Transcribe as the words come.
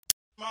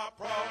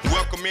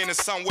Welcome into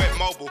Somewhat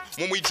Mobile.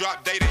 When we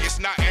drop data, it's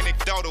not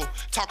anecdotal.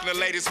 Talking the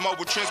latest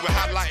mobile trends, we're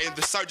highlighting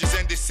the surges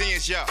and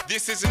decisions, yeah.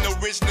 This is an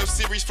original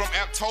series from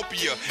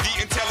Apptopia,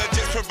 the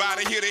intelligence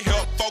provider here to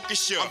help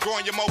focus you. I'm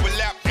growing your mobile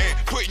app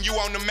and putting you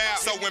on the map.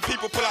 So when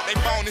people pull out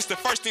their phone, it's the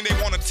first thing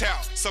they want to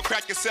tap. So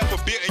crack yourself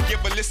a bit and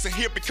give a listen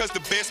here, because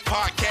the best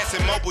podcast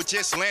in mobile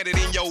just landed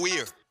in your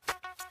ear.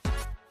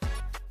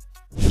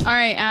 All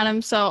right,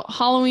 Adam. So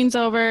Halloween's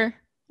over.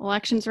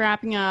 Election's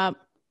wrapping up.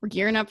 We're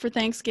gearing up for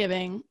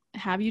Thanksgiving.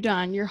 Have you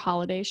done your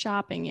holiday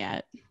shopping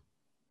yet?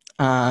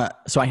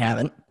 So I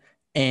haven't.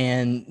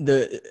 And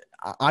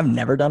I've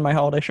never done my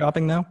holiday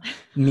shopping though,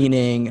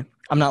 meaning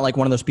I'm not like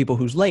one of those people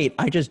who's late.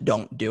 I just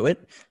don't do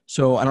it.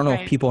 So I don't know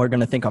if people are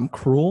going to think I'm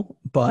cruel,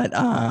 but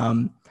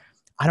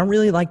I don't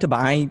really like to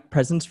buy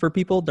presents for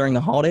people during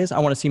the holidays. I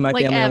want to see my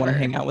family. I want to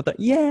hang out with them.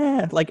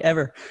 Yeah, like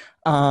ever.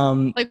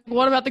 Like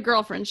what about the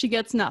girlfriend? She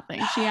gets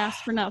nothing. She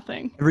asks for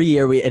nothing. Every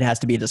year it has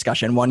to be a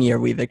discussion. One year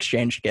we've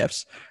exchanged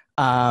gifts.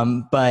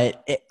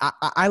 But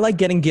I like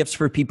getting gifts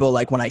for people.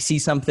 Like when I see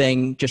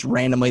something just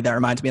randomly that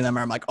reminds me of them,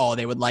 or I'm like, oh,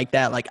 they would like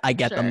that. Like I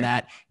get them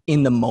that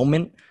in the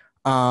moment.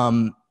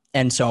 And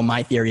so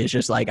my theory is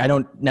just like, I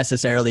don't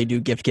necessarily do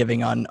gift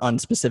giving on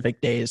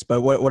specific days, but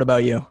what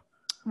about you?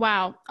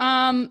 Wow.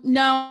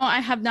 No, I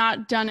have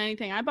not done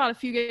anything. I bought a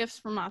few gifts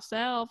for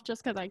myself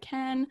just because I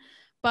can,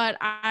 but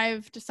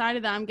I've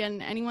decided that I'm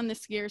getting anyone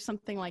this year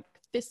something like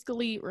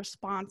fiscally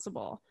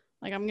responsible.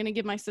 Like I'm going to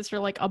give my sister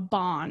like a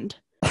bond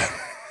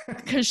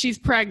because she's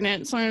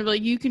pregnant. So I'm going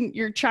to be like,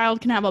 your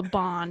child can have a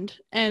bond.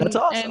 And that's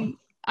awesome. And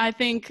I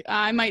think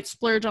I might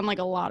splurge on like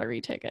a lottery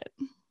ticket.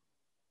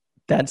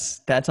 That's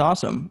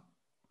awesome.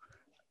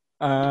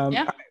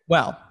 Yeah.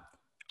 Well,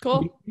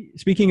 cool.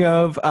 Speaking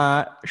of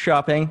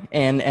shopping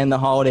and the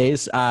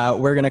holidays,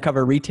 we're going to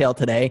cover retail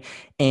today.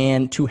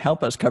 And to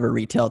help us cover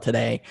retail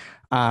today,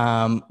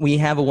 we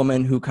have a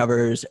woman who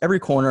covers every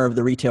corner of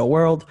the retail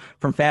world,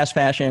 from fast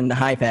fashion to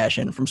high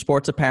fashion, from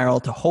sports apparel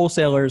to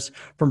wholesalers,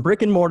 from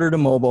brick and mortar to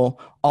mobile,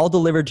 all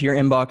delivered to your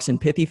inbox in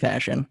pithy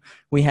fashion.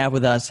 We have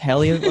with us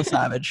Haley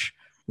Lasavage,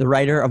 the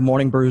writer of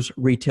Morning Brew's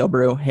Retail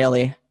Brew.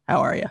 Haley, how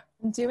are you?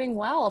 I'm doing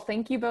well.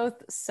 Thank you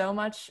both so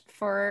much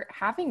for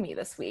having me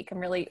this week. I'm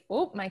really,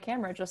 my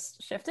camera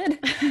just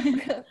shifted.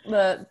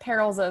 The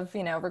perils of,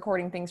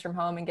 recording things from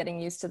home and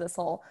getting used to this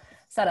whole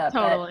setup.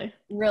 Totally.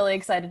 But really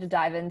excited to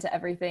dive into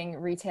everything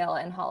retail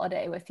and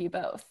holiday with you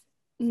both.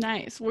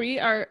 Nice. We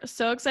are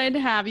so excited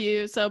to have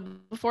you. So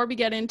before we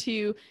get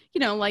into,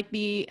 like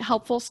the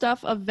helpful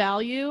stuff of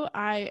value,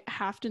 I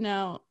have to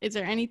know, is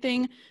there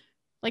anything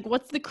like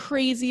what's the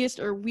craziest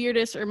or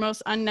weirdest or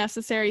most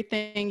unnecessary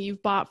thing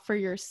you've bought for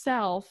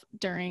yourself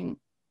during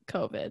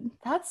COVID?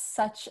 That's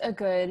such a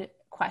good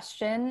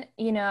question.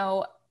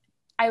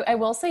 I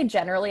will say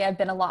generally I've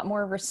been a lot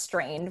more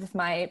restrained with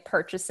my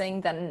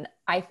purchasing than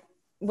I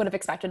would have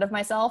expected of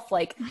myself.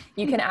 Like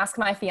you can ask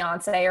my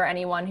fiance or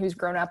anyone who's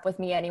grown up with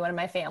me, anyone in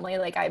my family,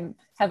 like I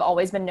have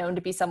always been known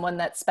to be someone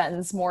that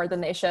spends more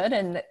than they should.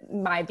 And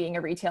my being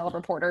a retail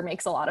reporter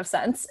makes a lot of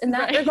sense in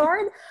that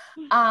regard.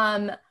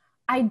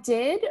 I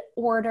did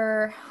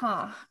order,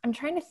 I'm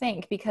trying to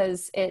think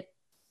because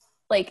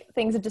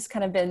things have just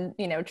kind of been,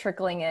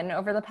 trickling in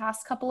over the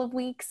past couple of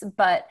weeks,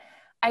 but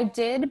I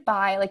did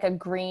buy like a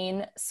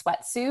green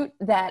sweatsuit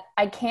that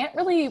I can't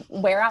really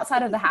wear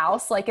outside of the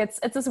house. Like it's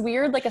this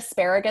weird, like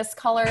asparagus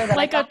color. That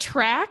like a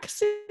track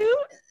suit?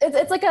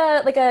 It's like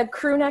a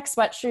crew neck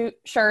sweatshirt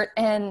shirt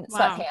and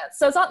sweatpants.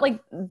 So it's not like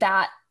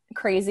that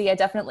crazy.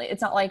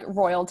 It's not like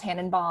Royal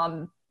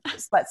Tannenbaum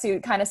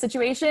sweatsuit kind of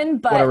situation,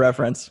 but what a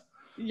reference.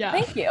 Yeah.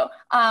 Thank you.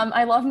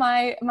 I love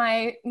my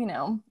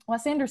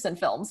Wes Anderson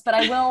films, but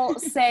I will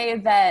say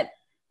that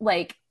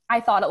like I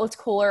thought it looked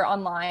cooler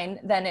online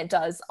than it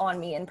does on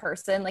me in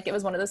person. Like it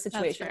was one of those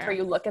situations where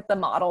you look at the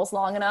models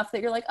long enough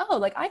that you're like, oh,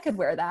 like I could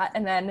wear that.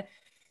 And then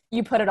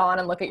you put it on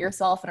and look at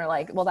yourself and are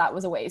like, well, that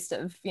was a waste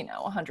of,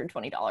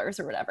 $120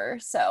 or whatever.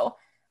 So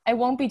I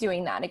won't be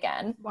doing that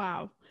again.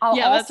 Wow.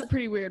 That's a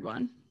pretty weird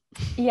one.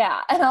 Yeah.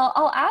 And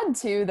I'll add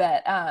too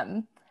that,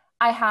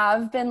 I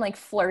have been like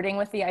flirting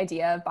with the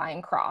idea of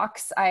buying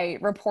Crocs. I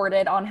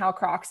reported on how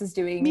Crocs is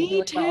doing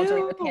really well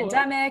during the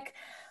pandemic.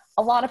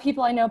 A lot of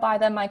people I know buy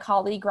them. My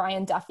colleague,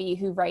 Ryan Duffy,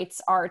 who writes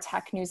our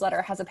tech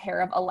newsletter, has a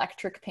pair of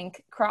electric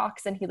pink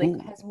Crocs and he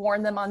has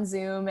worn them on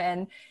Zoom.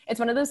 And it's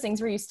one of those things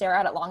where you stare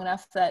at it long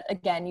enough that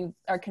again, you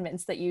are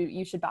convinced that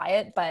you should buy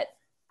it, but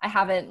I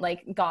haven't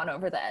like gone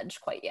over the edge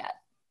quite yet.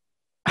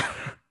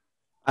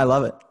 I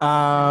love it.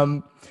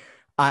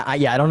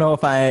 I don't know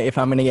if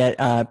I'm going to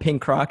get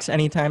pink Crocs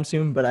anytime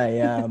soon, but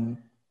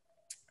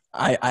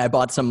I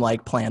bought some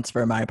like plants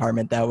for my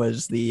apartment. That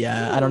was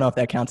I don't know if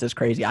that counts as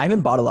crazy. I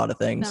haven't bought a lot of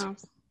things. No.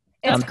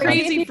 It's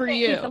crazy for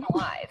you. Keep them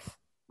alive.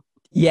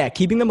 Yeah,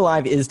 keeping them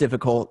alive is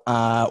difficult,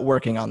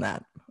 working on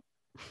that.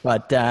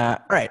 But all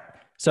right.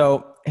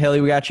 So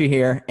Haley, we got you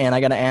here and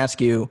I got to ask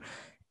you,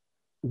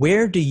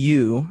 where do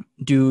you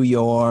do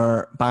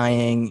your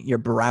buying, your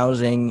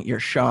browsing, your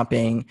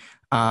shopping?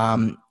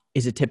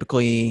 Is it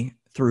typically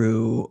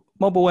through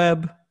mobile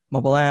web,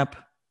 mobile app,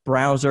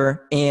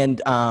 browser?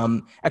 And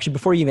actually,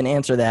 before you even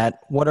answer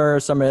that, what are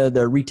some of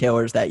the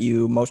retailers that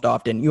you most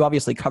often, you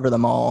obviously cover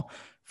them all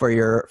for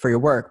your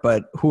work,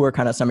 but who are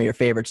kind of some of your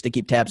favorites to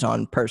keep tabs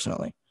on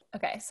personally?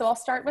 Okay, so I'll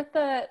start with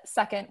the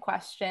second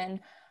question.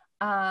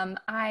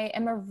 I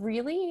am a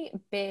really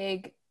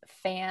big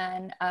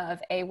fan of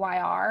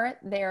AYR.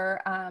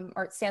 They're,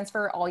 or it stands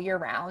for All Year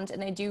Round,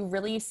 and they do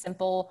really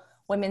simple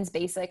women's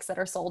basics that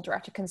are sold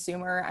direct to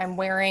consumer. I'm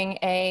wearing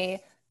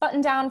a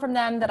button down from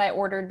them that I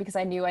ordered because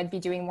I knew I'd be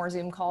doing more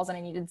Zoom calls and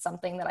I needed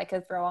something that I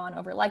could throw on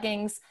over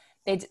leggings.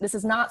 This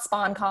is not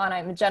SponCon.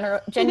 I'm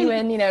a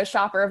genuine,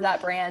 shopper of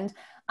that brand.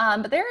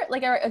 But there are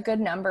like a good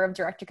number of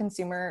direct to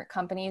consumer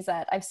companies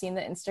that I've seen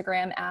the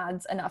Instagram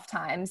ads enough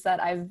times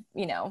that I've,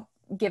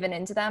 given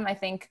into them. I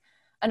think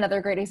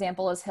another great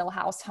example is Hill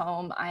House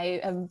Home.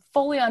 I am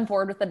fully on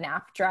board with the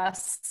nap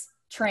dress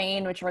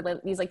train, which are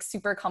these like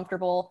super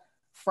comfortable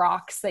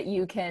frocks that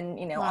you can,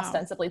 Wow.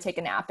 ostensibly take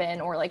a nap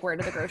in or like wear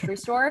to the grocery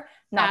store.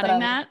 Adding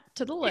that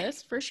to the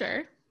list for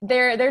sure.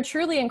 They're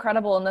truly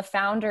incredible. And the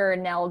founder,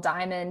 Nell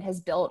Diamond, has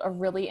built a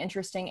really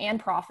interesting and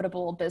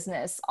profitable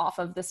business off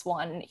of this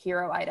one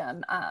hero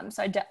item.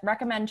 So I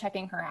recommend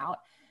checking her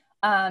out.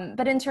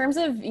 But in terms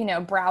of,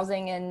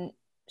 browsing and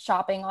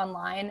shopping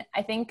online,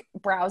 I think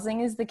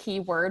browsing is the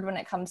key word when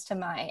it comes to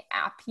my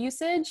app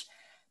usage.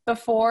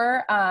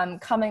 Before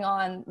coming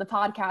on the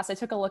podcast, I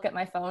took a look at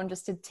my phone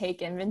just to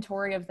take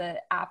inventory of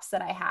the apps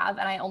that I have.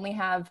 And I only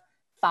have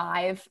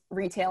 5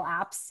 retail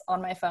apps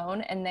on my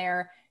phone, and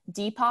they're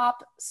Depop,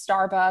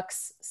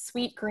 Starbucks,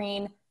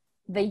 Sweetgreen,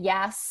 The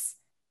Yes,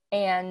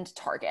 and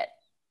Target.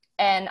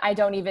 And I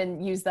don't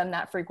even use them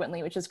that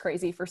frequently, which is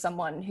crazy for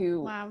someone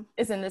who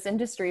is in this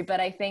industry. But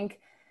I think,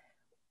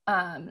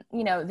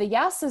 The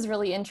Yes is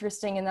really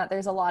interesting in that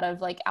there's a lot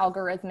of like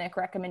algorithmic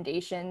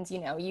recommendations.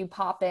 You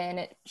pop in,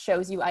 it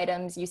shows you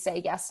items, you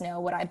say, yes, no,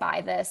 would I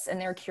buy this?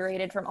 And they're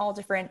curated from all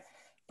different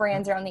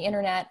brands around the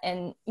internet.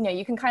 And,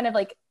 you can kind of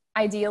like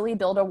ideally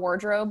build a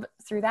wardrobe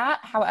through that.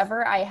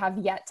 However, I have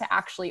yet to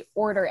actually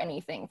order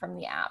anything from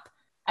the app.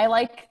 I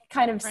like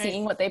kind of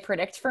seeing what they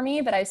predict for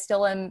me, but I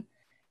still am,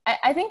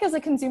 I think as a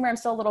consumer, I'm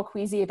still a little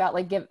queasy about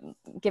like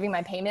giving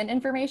my payment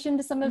information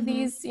to some of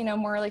these,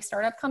 more like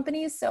startup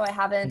companies. So I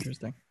haven't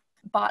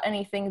bought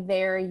anything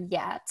there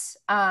yet.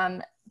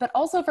 But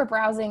also for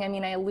browsing,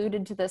 I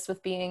alluded to this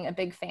with being a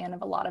big fan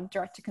of a lot of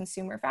direct to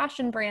consumer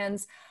fashion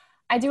brands.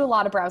 I do a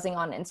lot of browsing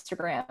on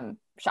Instagram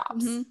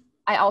shops.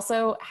 I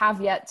also have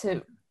yet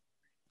to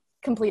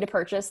complete a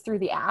purchase through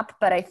the app,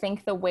 but I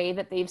think the way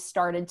that they've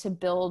started to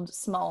build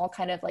small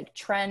kind of like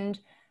trend,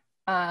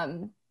 I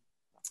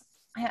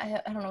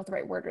don't know what the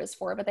right word is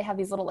for it, but they have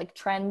these little like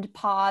trend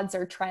pods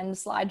or trend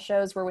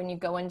slideshows where when you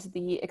go into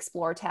the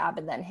Explore tab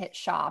and then hit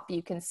shop,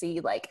 you can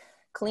see like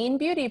clean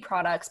beauty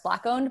products,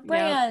 Black owned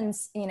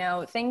brands,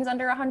 things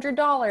under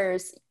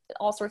 $100,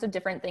 all sorts of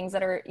different things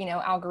that are,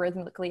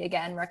 algorithmically,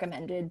 again,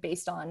 recommended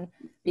based on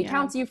the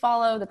accounts you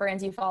follow, the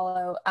brands you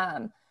follow.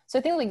 So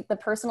I think like the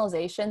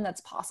personalization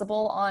that's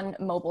possible on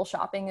mobile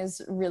shopping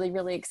is really,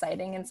 really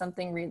exciting and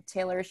something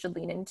retailers should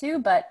lean into.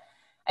 But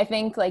I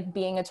think like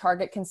being a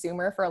target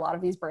consumer for a lot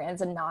of these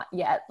brands and not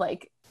yet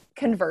like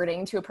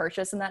converting to a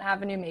purchase in that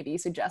avenue maybe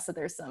suggests that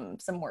there's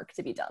some work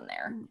to be done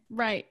there.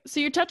 Right. So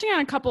you're touching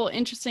on a couple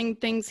interesting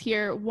things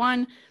here.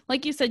 One,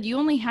 like you said, you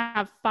only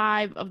have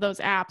 5 of those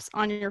apps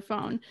on your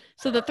phone.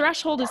 So the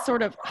threshold is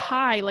sort of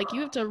high. Like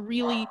you have to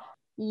really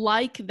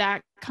like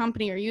that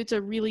company, or you have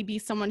to really be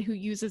someone who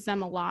uses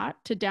them a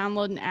lot to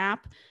download an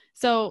app.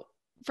 So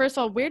first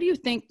of all, where do you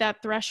think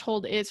that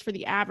threshold is for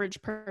the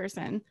average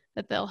person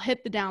that they'll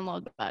hit the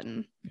download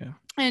button? Yeah.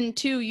 And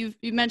 2, you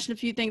mentioned a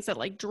few things that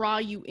like draw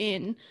you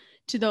in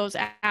to those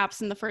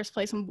apps in the first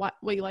place and what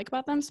you like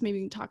about them. So maybe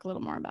you can talk a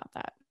little more about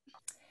that.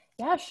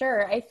 Yeah,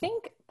 sure. I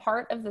think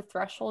part of the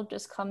threshold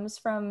just comes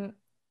from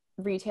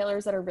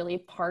retailers that are really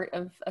part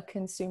of a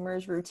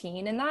consumer's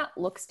routine. And that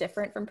looks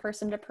different from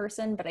person to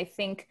person. But I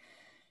think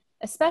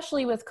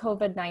especially with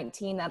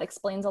COVID-19, that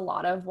explains a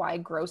lot of why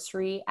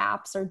grocery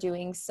apps are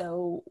doing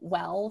so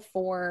well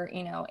for,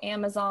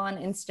 Amazon,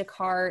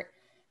 Instacart,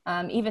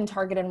 even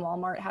Target and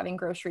Walmart having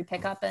grocery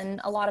pickup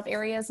in a lot of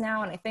areas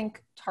now. And I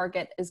think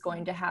Target is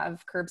going to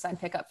have curbside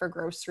pickup for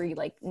grocery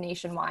like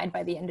nationwide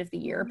by the end of the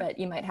year, but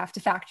you might have to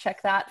fact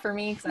check that for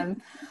me because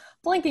I'm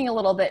blinking a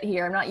little bit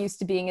here. I'm not used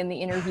to being in the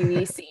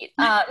interviewee seat.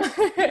 But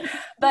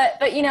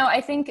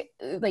I think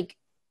like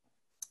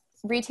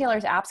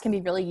retailers' apps can be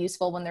really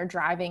useful when they're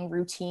driving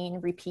routine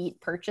repeat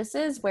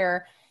purchases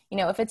where,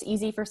 if it's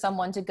easy for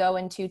someone to go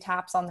in 2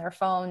 taps on their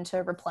phone to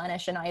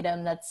replenish an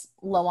item that's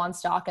low on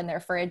stock in their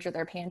fridge or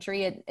their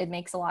pantry, it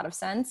makes a lot of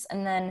sense.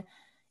 And then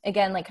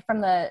again, like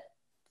from the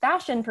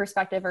fashion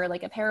perspective or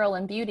like apparel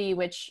and beauty,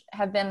 which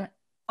have been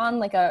on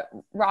like a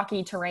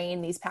rocky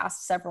terrain these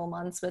past several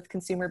months with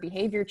consumer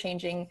behavior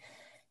changing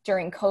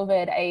during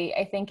COVID,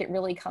 I think it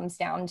really comes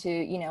down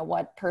to,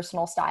 what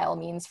personal style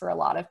means for a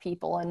lot of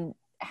people and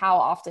how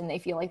often they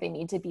feel like they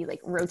need to be like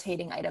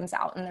rotating items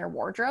out in their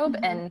wardrobe.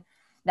 And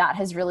that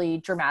has really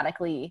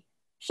dramatically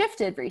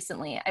shifted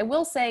recently. I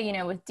will say,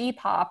 with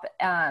Depop,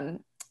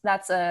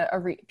 that's a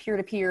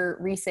peer-to-peer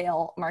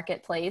resale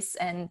marketplace.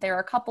 And there are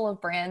a couple of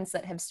brands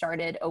that have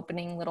started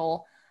opening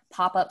little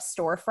pop-up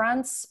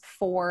storefronts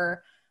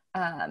for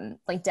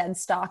like dead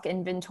stock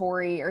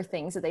inventory or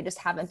things that they just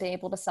haven't been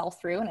able to sell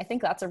through. And I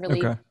think that's a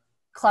really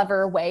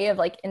clever way of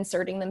like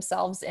inserting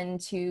themselves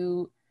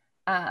into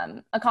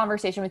a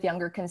conversation with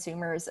younger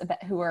consumers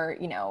who are,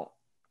 you know,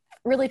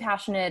 really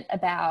passionate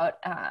about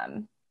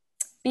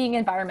being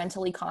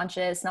environmentally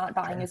conscious, not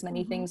buying as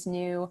many things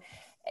new,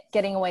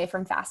 getting away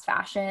from fast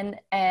fashion.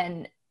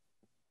 And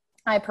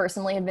I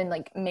personally have been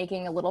like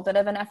making a little bit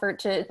of an effort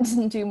to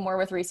do more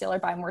with resale or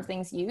buy more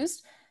things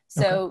used.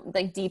 So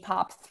like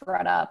Depop,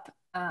 ThredUp,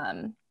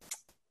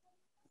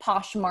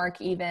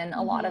 Poshmark, even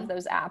a lot of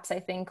those apps, I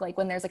think like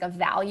when there's like a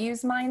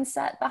values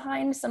mindset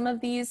behind some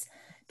of these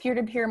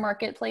peer-to-peer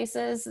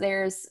marketplaces,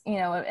 there's, you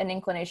know, an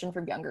inclination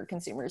for younger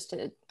consumers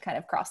to kind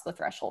of cross the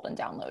threshold and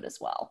download as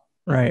well.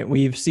 Right.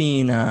 We've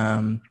seen,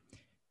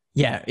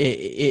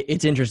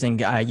 it's interesting.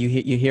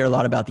 You hear a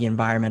lot about the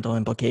environmental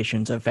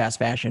implications of fast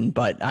fashion,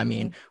 but I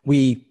mean,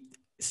 we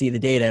see the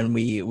data and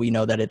we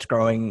know that it's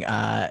growing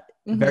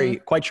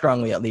quite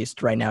strongly, at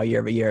least right now, year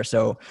over year.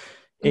 So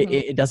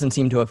it doesn't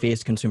seem to have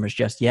faced consumers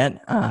just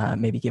yet.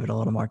 Maybe give it a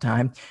little more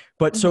time.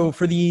 But so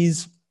for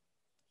these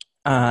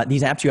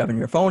apps you have on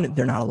your phone,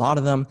 there are not a lot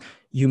of them.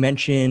 You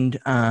mentioned,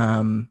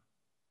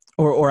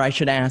 or I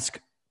should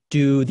ask,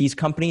 do these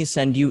companies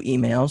send you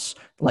emails?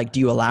 Like, do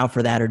you allow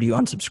for that or do you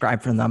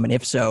unsubscribe from them? And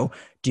if so,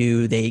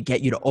 do they get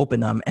you to open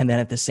them? And then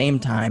at the same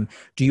time,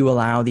 do you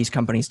allow these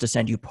companies to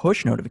send you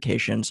push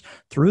notifications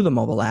through the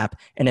mobile app?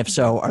 And if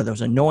so, are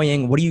those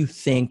annoying? What do you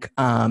think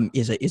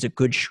is a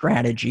good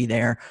strategy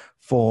there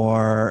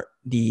for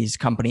these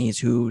companies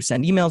who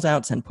send emails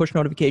out, send push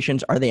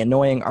notifications? Are they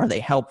annoying? Are they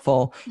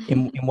helpful?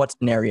 In what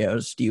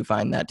scenarios do you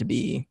find that to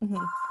be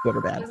good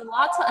or bad? There's a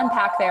lot to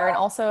unpack there. And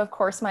also, of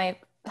course, my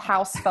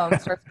house phone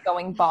starts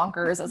going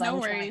bonkers as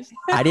I'm trying.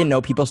 I didn't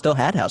know people still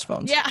had house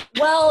phones. Yeah.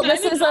 Well,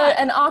 this is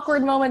an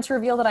awkward moment to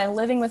reveal that I'm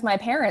living with my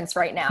parents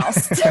right now.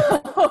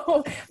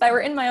 So if I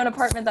were in my own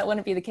apartment, that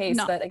wouldn't be the case.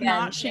 But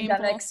again,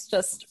 pandemic's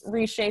just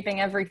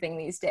reshaping everything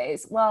these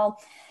days. Well,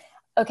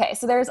 okay,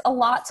 so there's a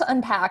lot to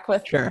unpack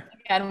with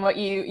again what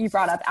you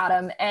brought up,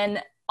 Adam.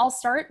 And I'll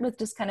start with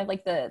just kind of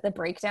like the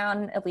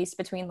breakdown, at least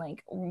between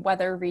like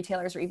whether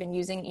retailers are even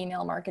using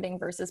email marketing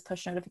versus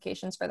push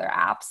notifications for their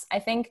apps. I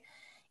think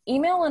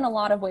email in a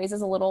lot of ways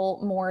is a little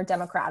more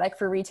democratic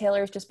for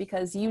retailers just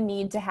because you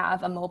need to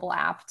have a mobile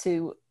app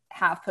to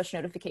have push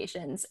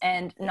notifications,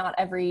 and not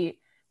every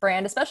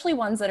brand, especially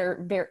ones that are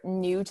very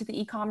new to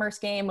the e-commerce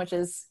game, which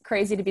is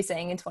crazy to be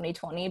saying in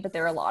 2020, but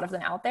there are a lot of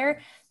them out there.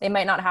 They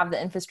might not have the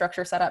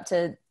infrastructure set up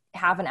to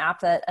have an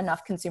app that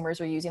enough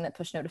consumers are using that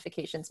push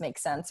notifications make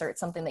sense, or it's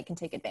something they can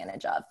take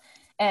advantage of.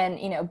 And,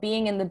 you know,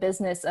 being in the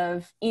business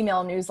of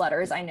email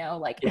newsletters, I know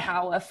like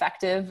how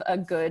effective a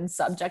good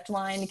subject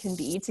line can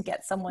be to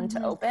get someone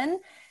to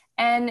open.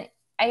 And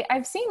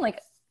I've seen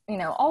like, you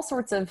know, all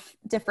sorts of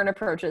different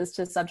approaches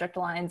to subject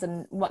lines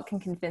and what can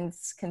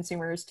convince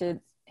consumers to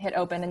hit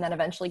open and then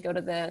eventually go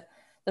to the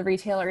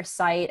retailer's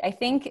site. I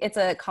think it's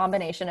a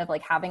combination of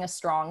like having a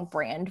strong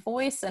brand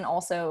voice and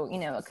also, you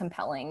know, a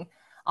compelling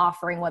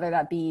offering, whether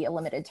that be a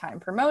limited time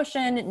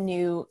promotion,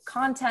 new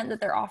content that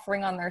they're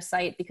offering on their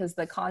site, because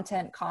the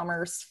content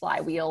commerce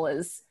flywheel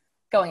is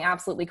going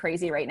absolutely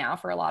crazy right now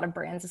for a lot of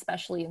brands,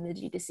 especially in the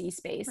D2C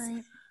space.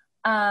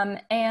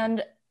 Right.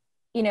 And,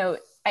 you know,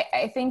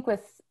 I think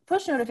with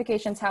push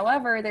notifications,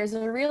 however, there's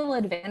a real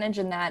advantage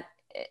in that,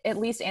 at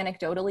least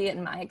anecdotally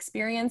in my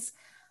experience,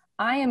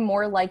 I am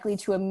more likely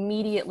to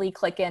immediately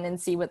click in and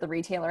see what the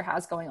retailer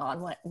has going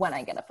on when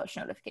I get a push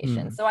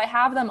notification. So I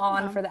have them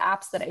on for the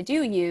apps that I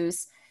do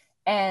use.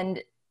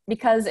 And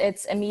because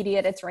it's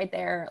immediate, it's right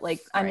there.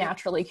 Like I'm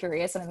naturally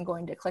curious and I'm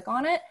going to click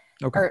on it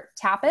or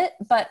tap it.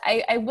 But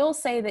I will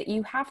say that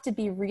you have to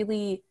be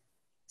really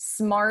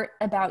smart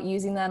about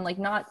using them, like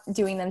not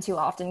doing them too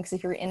often, because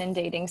if you're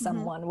inundating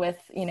someone with,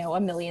 you know,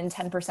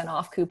 10%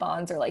 off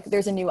coupons, or like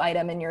there's a new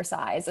item in your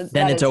size,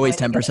 then it's always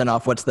 10%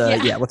 off. What's the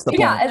what's the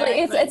point?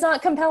 It's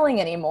not compelling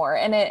anymore,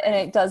 and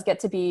it does get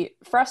to be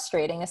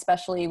frustrating,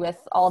 especially with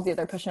all of the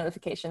other push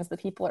notifications that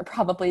people are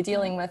probably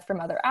dealing with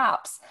from other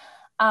apps.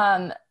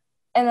 And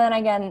then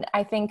again,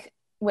 I think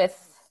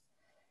with,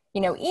 you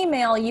know,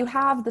 email, you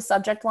have the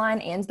subject line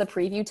and the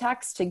preview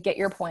text to get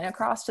your point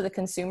across to the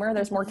consumer.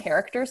 There's more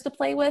characters to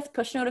play with.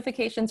 Push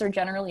notifications are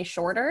generally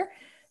shorter.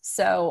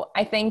 So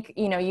I think,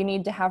 you know, you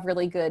need to have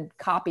really good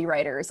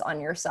copywriters on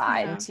your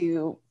side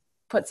to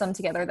put some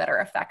together that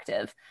are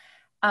effective.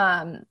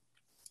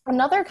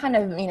 Another kind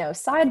of, you know,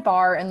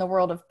 sidebar in the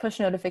world of push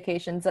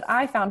notifications that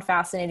I found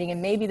fascinating,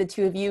 and maybe the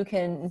two of you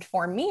can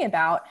inform me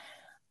about,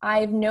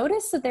 I've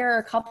noticed that there are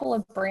a couple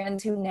of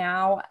brands who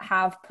now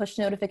have push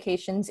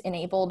notifications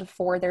enabled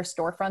for their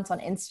storefronts on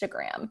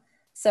Instagram.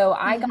 So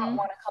I got one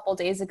a couple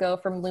days ago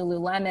from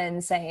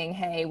Lululemon saying,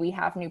 hey, we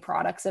have new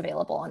products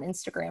available on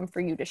Instagram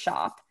for you to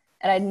shop.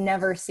 and I'd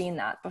never seen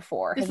that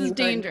before. This Have is you heard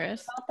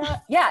dangerous. about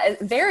that? Yeah,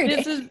 it's very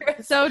This dangerous.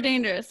 is so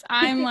dangerous.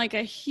 I'm like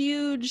a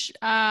huge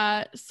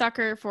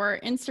sucker for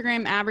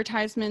Instagram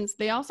advertisements.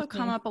 They also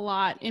come up a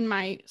lot in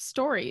my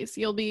stories.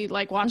 You'll be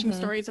like watching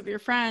stories of your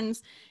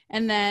friends,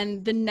 and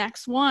then the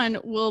next one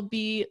will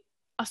be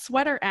a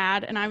sweater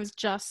ad. And I was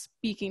just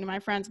speaking to my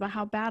friends about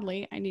how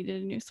badly I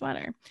needed a new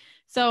sweater.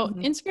 So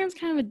Instagram's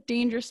kind of a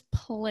dangerous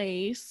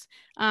place.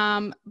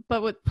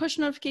 But with push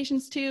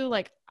notifications too,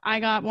 like I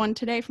got one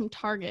today from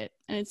Target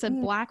and it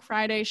said Black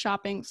Friday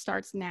shopping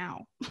starts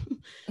now.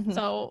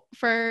 So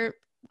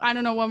I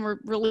don't know when we're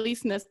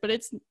releasing this, but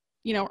it's,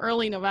 you know,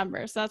 early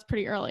November. So that's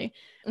pretty early.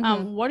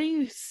 What are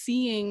you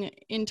seeing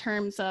in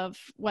terms of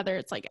whether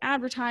it's like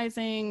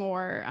advertising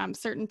or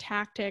certain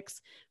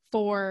tactics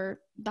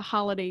for the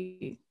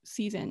holiday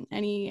season?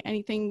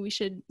 Anything we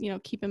should, you know,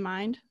 keep in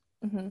mind?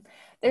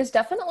 There's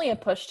definitely a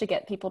push to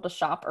get people to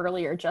shop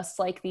earlier, just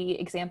like the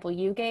example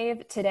you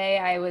gave. Today,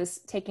 I was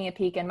taking a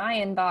peek in my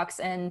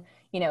inbox and,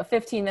 you know,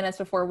 15 minutes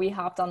before we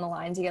hopped on the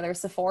line together,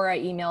 Sephora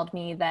emailed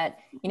me that,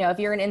 you know, if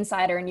you're an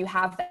insider and you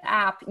have the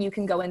app, you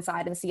can go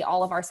inside and see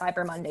all of our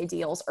Cyber Monday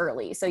deals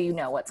early, so you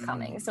know what's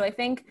coming. So I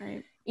think,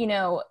 you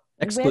know,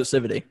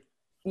 exclusivity.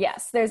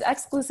 Yes, there's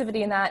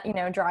exclusivity in that, you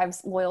know,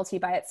 drives loyalty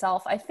by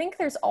itself. I think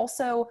there's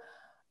also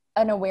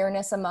an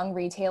awareness among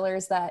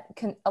retailers that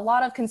a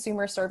lot of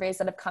consumer surveys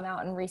that have come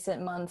out in recent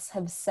months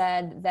have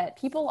said that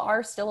people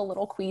are still a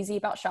little queasy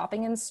about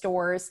shopping in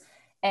stores.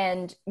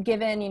 And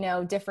given, you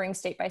know, differing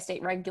state by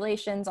state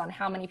regulations on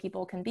how many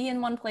people can be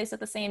in one place at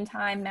the same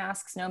time,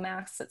 masks, no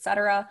masks,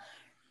 etc.,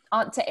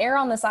 to err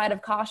on the side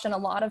of caution, a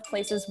lot of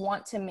places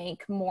want to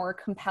make more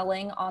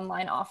compelling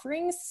online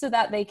offerings so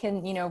that they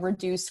can, you know,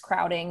 reduce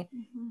crowding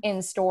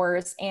in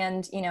stores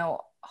and, you know,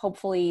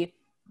 hopefully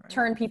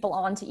turn people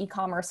on to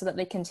e-commerce so that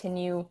they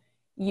continue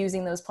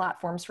using those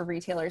platforms for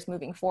retailers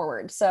moving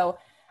forward. So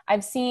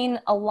I've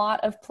seen a lot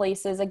of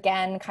places,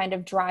 again, kind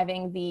of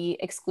driving the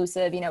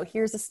exclusive, you know,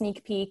 here's a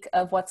sneak peek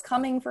of what's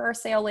coming for our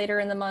sale later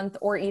in the month,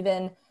 or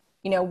even,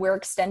 you know, we're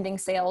extending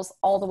sales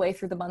all the way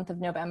through the month of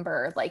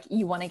November. Like,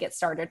 you want to get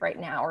started right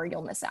now or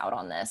you'll miss out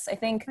on this. I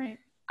think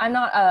I'm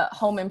not a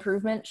home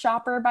improvement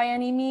shopper by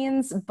any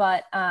means,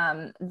 but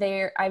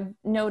I've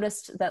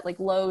noticed that like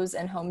Lowe's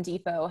and Home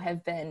Depot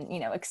have been, you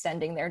know,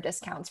 extending their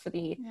discounts for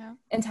the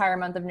entire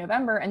month of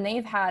November, and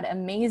they've had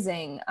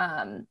amazing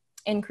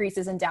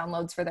increases in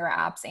downloads for their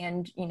apps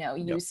and, you know,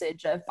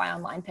 usage of buy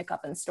online, pick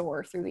up in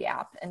store through the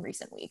app in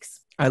recent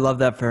weeks. I love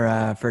that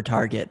for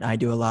Target. I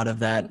do a lot of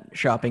that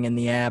shopping in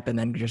the app and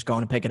then just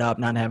going to pick it up,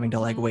 not having to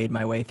like wade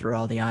my way through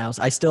all the aisles.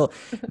 I still,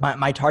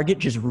 my Target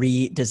just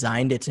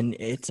redesigned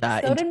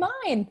So did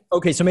mine.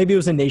 Okay, so maybe it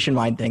was a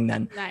nationwide thing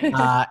then.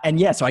 Nice. And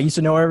yeah, so I used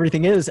to know where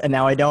everything is, and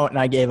now I don't, and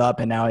I gave up,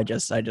 and now I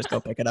just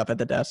go pick it up at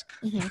the desk.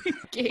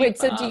 Wait,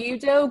 so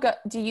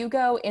do you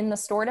go in the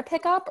store to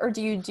pick up, or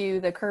do you do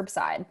the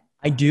curbside?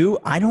 I do.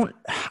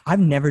 I've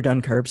never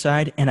done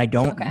curbside, and I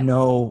don't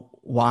know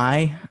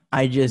why.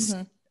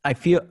 I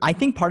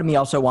think part of me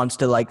also wants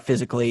to like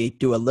physically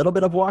do a little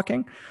bit of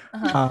walking.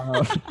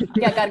 Yeah,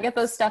 got to get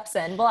those steps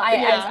in. Well, I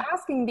was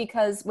asking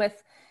because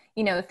with,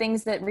 you know,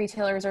 things that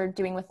retailers are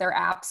doing with their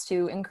apps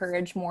to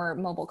encourage more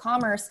mobile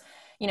commerce,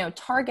 you know,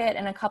 Target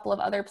and a couple of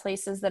other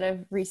places that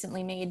have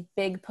recently made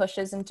big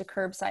pushes into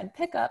curbside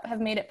pickup have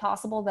made it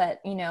possible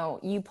that, you know,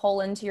 you pull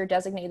into your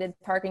designated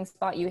parking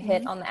spot, you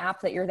hit on the app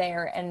that you're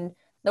there, and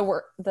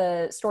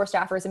the store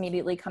staffers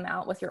immediately come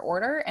out with your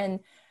order.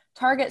 And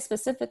Target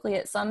specifically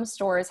at some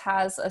stores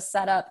has a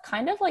setup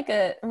kind of like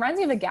reminds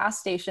me of a gas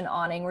station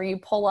awning where you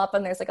pull up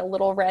and there's like a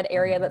little red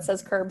area that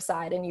says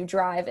curbside and you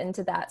drive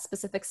into that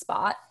specific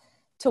spot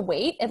to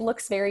wait. It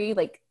looks very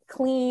like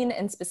clean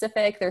and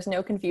specific. There's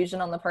no confusion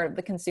on the part of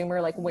the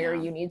consumer, like where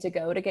you need to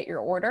go to get your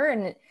order.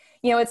 And,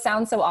 you know, it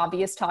sounds so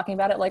obvious talking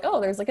about it like,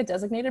 oh, there's like a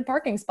designated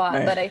parking spot.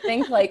 But I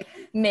think like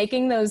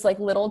making those like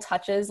little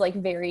touches like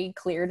very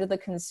clear to the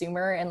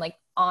consumer and like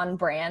on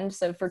brand.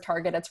 So for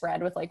Target, it's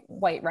red with like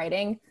white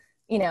writing,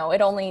 you know, it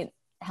only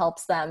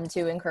helps them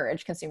to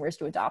encourage consumers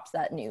to adopt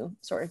that new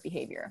sort of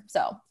behavior.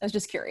 So I was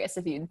just curious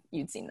if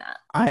you'd seen that.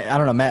 I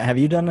don't know, Matt, have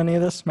you done any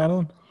of this,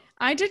 Madeline?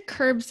 I did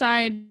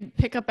curbside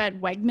pickup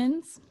at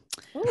Wegmans.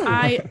 Ooh.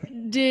 I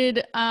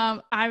did.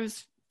 I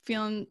was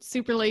feeling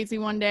super lazy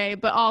one day,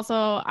 but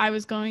also I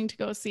was going to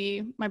go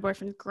see my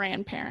boyfriend's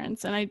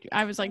grandparents, and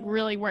I was like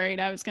really worried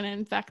I was going to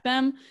infect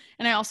them.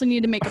 And I also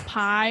needed to make a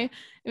pie.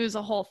 It was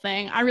a whole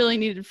thing. I really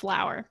needed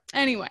flour.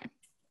 Anyway,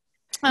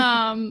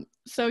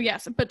 so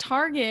yes, but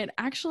Target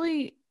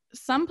actually,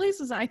 some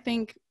places I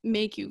think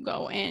make you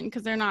go in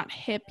because they're not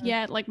hip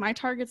yet. Like my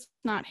Target's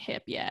not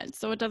hip yet,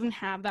 so it doesn't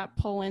have that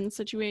pull-in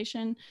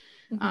situation.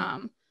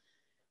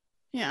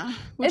 Yeah,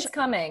 it's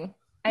coming.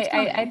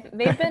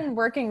 They've been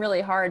working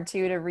really hard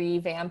too to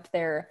revamp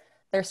their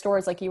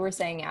stores, like you were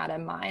saying,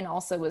 Adam. Mine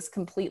also was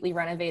completely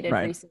renovated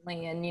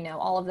recently, and you know,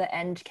 all of the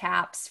end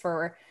caps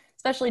for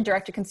especially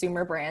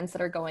direct-to-consumer brands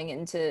that are going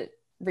into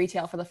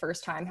retail for the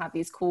first time have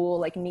these cool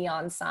like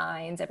neon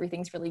signs.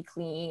 Everything's really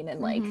clean and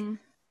like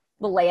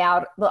the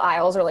layout, the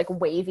aisles are like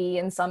wavy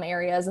in some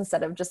areas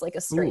instead of just like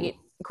a straight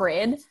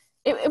grid.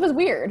 It was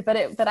weird,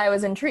 but I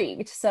was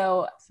intrigued.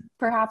 So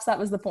perhaps that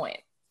was the point.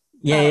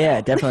 Yeah,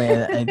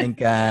 definitely. I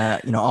think,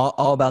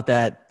 all about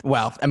that.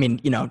 Well, I mean,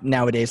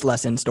 nowadays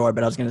less in store,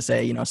 but I was going to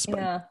say,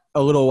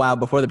 a little while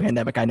before the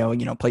pandemic, I know,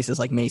 places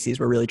like Macy's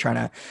were really trying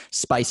to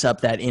spice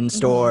up that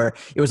in-store.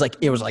 Mm-hmm.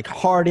 It was like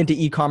hard into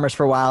e-commerce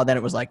for a while. Then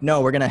it was like,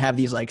 no, we're going to have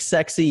these like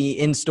sexy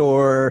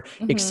in-store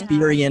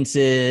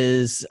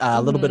experiences,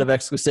 a little bit of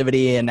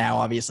exclusivity. And now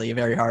obviously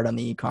very hard on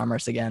the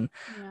e-commerce again.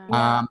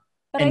 Yeah.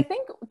 But I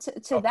think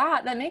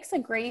that makes a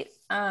great,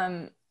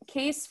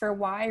 case for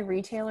why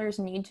retailers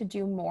need to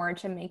do more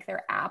to make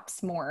their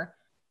apps more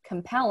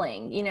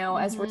compelling.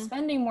 As we're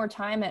spending more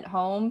time at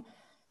home,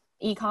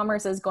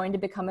 e-commerce is going to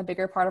become a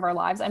bigger part of our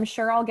lives. I'm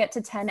sure I'll get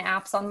to 10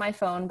 apps on my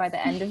phone by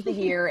the end of the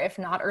year, if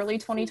not early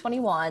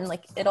 2021.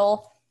 Like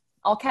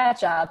I'll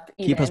catch up.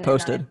 Keep us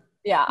posted.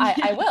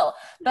 I will.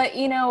 But,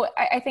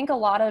 I think a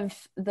lot of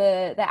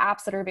the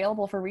apps that are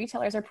available for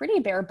retailers are pretty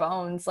bare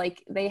bones.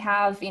 Like they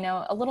have,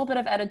 a little bit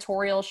of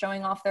editorial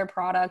showing off their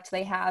product.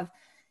 They have,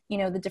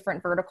 the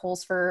different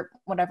verticals for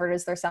whatever it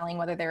is they're selling,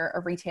 whether they're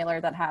a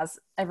retailer that has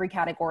every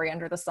category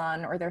under the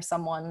sun, or there's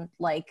someone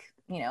like,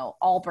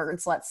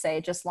 Allbirds, let's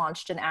say, just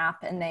launched an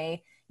app and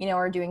they,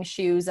 are doing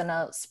shoes and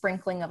a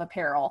sprinkling of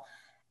apparel.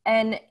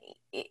 And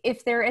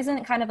if there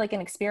isn't kind of like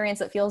an experience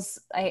that feels,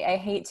 I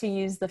hate to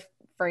use the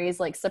phrase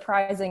like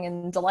surprising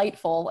and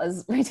delightful,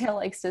 as retail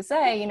likes to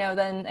say,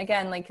 then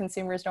again, like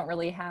consumers don't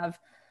really have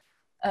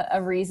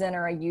a reason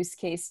or a use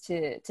case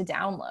to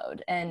download.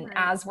 And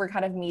as we're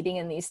kind of meeting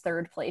in these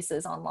third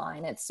places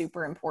online, it's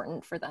super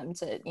important for them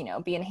to,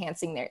 be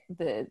enhancing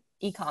the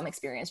e-com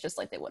experience just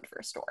like they would for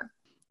a store.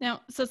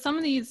 Now, so some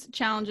of these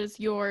challenges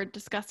you're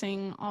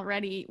discussing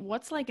already,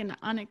 what's like an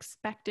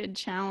unexpected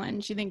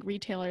challenge you think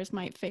retailers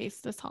might face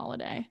this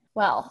holiday?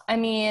 Well, I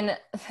mean,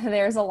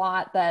 there's a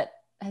lot that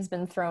has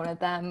been thrown at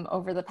them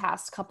over the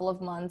past couple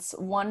of months.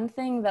 One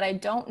thing that I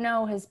don't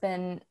know has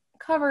been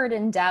covered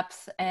in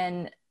depth,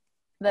 and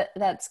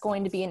that's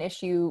going to be an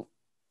issue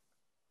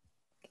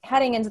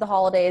heading into the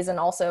holidays and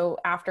also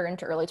after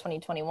into early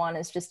 2021,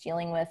 is just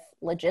dealing with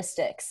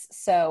logistics.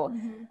 So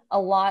a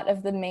lot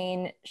of the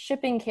main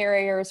shipping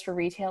carriers for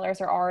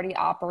retailers are already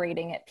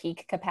operating at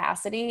peak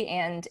capacity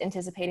and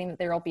anticipating that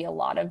there will be a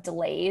lot of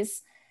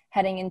delays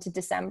heading into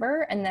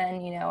December. And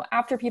then,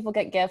 after people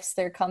get gifts,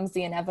 there comes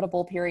the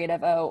inevitable period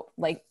of,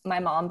 like my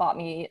mom bought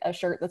me a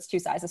shirt that's 2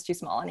 sizes too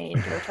small and I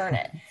need to return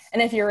it.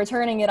 And if you're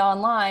returning it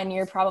online,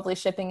 you're probably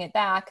shipping it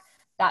back.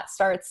 That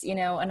starts,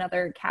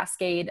 another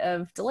cascade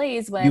of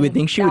delays. When you would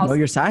think she would know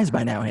your size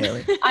by now,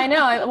 Haley. I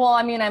know.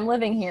 I'm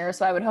living here,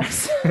 so I would hope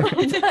so.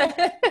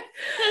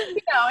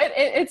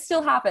 It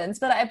still happens.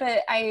 But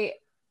I,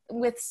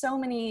 with so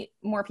many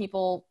more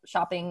people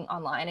shopping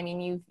online, I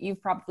mean,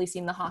 you've probably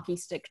seen the hockey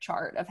stick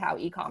chart of how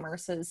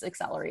e-commerce has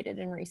accelerated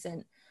in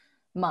recent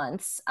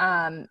months.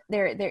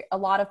 There a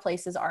lot of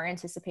places are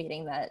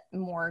anticipating that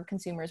more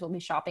consumers will be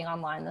shopping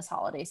online this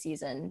holiday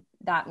season.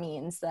 That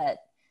means that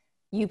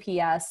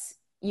UPS,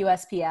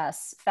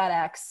 USPS,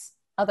 FedEx,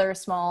 other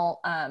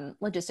small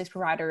logistics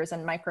providers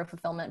and micro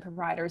fulfillment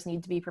providers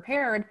need to be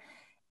prepared.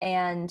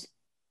 And,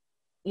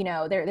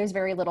 there's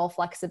very little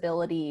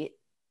flexibility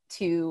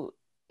to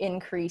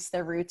increase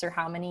their routes or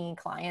how many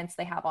clients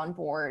they have on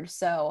board.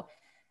 So,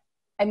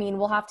 I mean,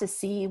 we'll have to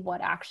see what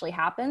actually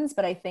happens,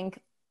 but I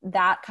think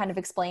that kind of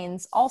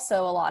explains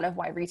also a lot of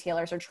why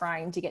retailers are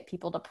trying to get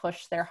people to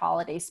push their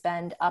holiday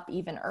spend up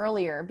even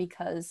earlier,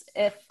 because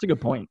that's a good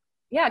point.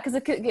 Yeah, because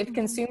if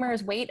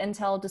consumers wait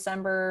until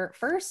December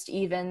 1st,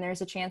 even,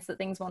 there's a chance that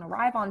things won't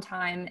arrive on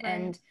time. Right.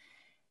 And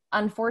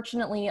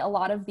unfortunately, a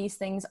lot of these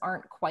things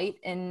aren't quite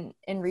in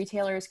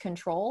retailers'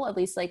 control. At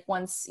least like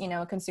once,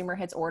 a consumer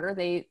hits order,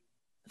 they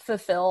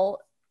fulfill,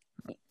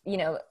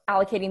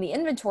 allocating the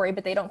inventory,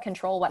 but they don't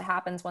control what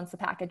happens once the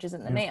package is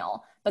in the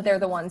mail. But they're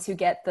the ones who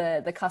get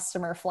the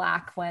customer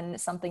flack when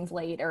something's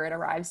late or it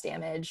arrives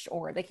damaged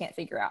or they can't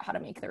figure out how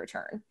to make the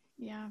return.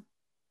 Yeah.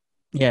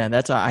 Yeah,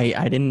 that's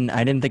I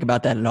didn't think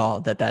about that at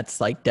all. That's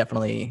like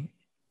definitely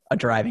a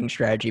driving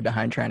strategy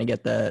behind trying to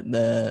get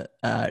the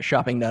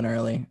shopping done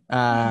early.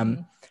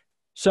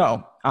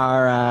 So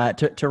our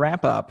to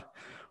wrap up,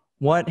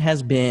 what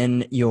has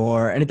been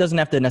your, and it doesn't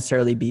have to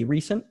necessarily be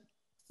recent,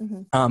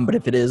 but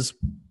if it is,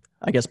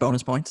 I guess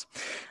bonus points.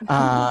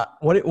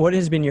 What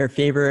has been your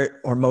favorite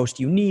or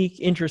most unique,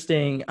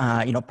 interesting,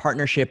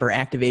 partnership or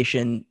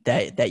activation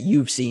that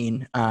you've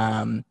seen?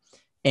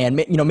 And,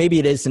 maybe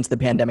it is since the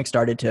pandemic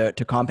started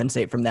to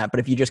compensate from that. But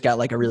if you just got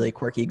like a really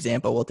quirky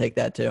example, we'll take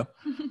that too.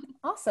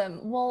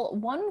 Awesome. Well,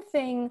 one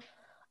thing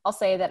I'll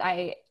say that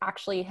I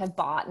actually have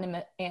bought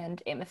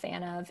and am a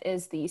fan of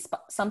is the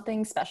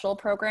Something Special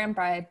program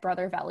by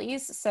Brother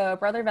Vellies. So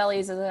Brother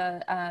Vellies is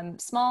a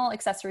small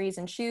accessories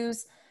and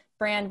shoes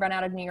brand run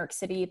out of New York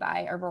City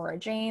by Aurora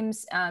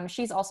James.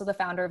 She's also the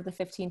founder of the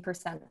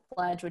 15%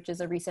 Pledge, which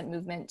is a recent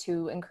movement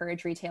to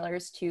encourage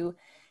retailers to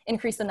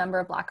increase the number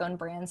of Black-owned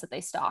brands that they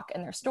stock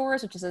in their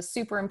stores, which is a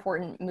super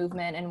important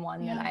movement and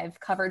one that I've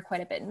covered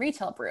quite a bit in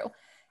Retail Brew.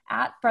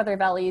 at Brother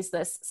Bellies,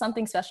 this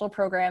Something Special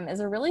program is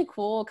a really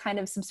cool kind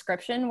of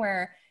subscription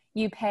where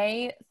you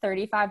pay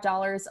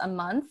 $35 a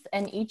month,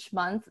 and each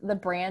month the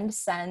brand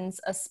sends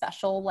a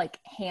special like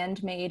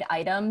handmade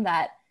item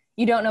that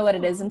you don't know what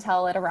it is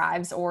until it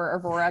arrives, or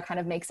Aurora kind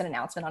of makes an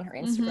announcement on her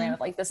Instagram of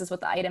like, this is what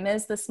the item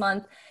is this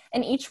month.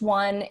 And each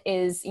one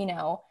is, you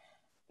know,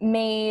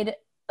 made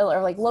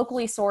or like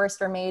locally sourced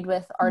or made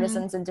with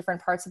artisans in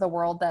different parts of the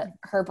world that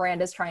her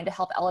brand is trying to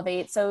help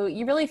elevate. So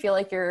you really feel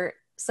like you're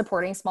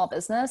supporting small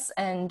business.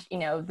 And, you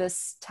know,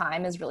 this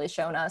time has really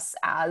shown us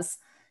as,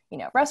 you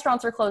know,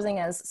 restaurants are closing,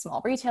 as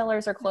small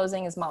retailers are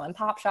closing, as mom and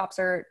pop shops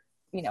are,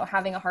 you know,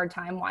 having a hard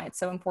time, why it's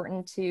so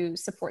important to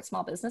support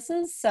small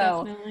businesses.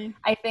 So definitely.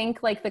 I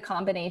think like the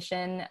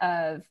combination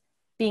of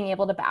being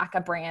able to back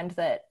a brand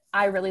that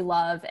I really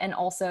love and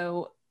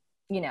also,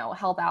 you know,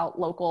 help out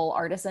local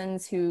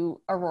artisans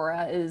who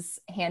Aurora is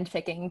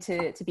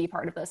handpicking to be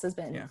part of this has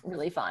been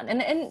really fun.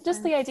 And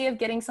just the idea of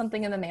getting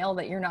something in the mail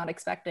that you're not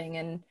expecting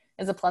and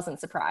is a pleasant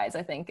surprise,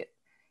 I think,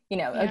 you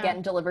know,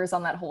 again, delivers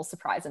on that whole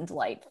surprise and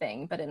delight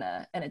thing, but in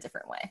a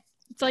different way.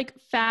 It's like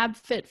fab,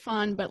 fit,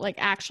 fun, but like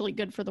actually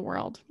good for the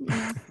world. You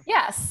know?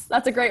 Yes,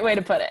 that's a great way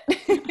to put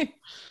it.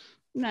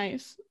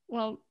 Nice.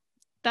 Well,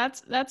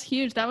 that's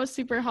huge. That was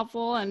super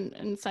helpful and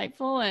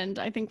insightful. And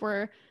I think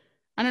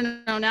I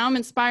don't know, now I'm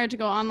inspired to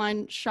go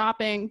online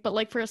shopping, but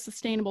like for a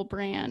sustainable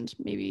brand,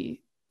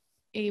 maybe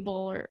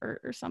Able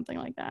or something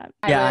like that.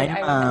 I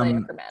really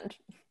recommend.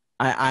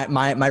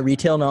 My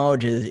retail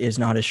knowledge is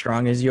not as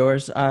strong as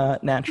yours,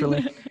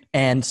 naturally.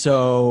 And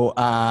so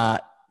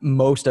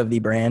most of the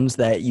brands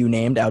that you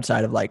named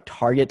outside of like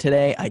Target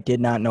today, I did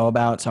not know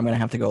about. So I'm going to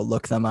have to go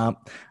look them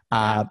up.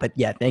 But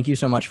yeah, thank you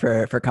so much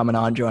for coming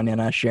on, joining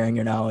us, sharing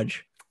your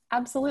knowledge.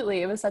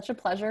 Absolutely. It was such a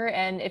pleasure.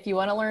 And if you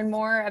want to learn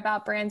more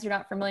about brands you're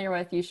not familiar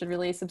with, you should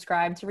really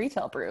subscribe to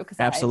Retail Brew, because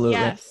absolutely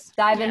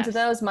dive into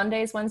those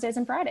Mondays, Wednesdays,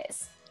 and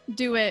Fridays.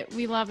 Do it.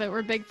 We love it.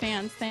 We're big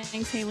fans.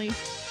 Thanks, Haley.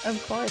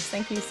 Of course.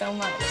 Thank you so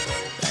much.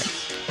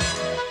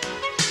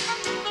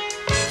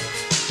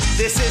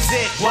 This is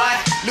it, what?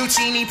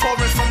 Lucini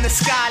pouring from the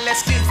sky,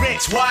 let's get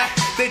rich, what?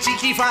 The G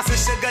keep on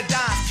sugar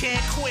dimes,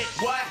 can't quit,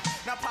 what?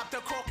 Now pop the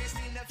cork.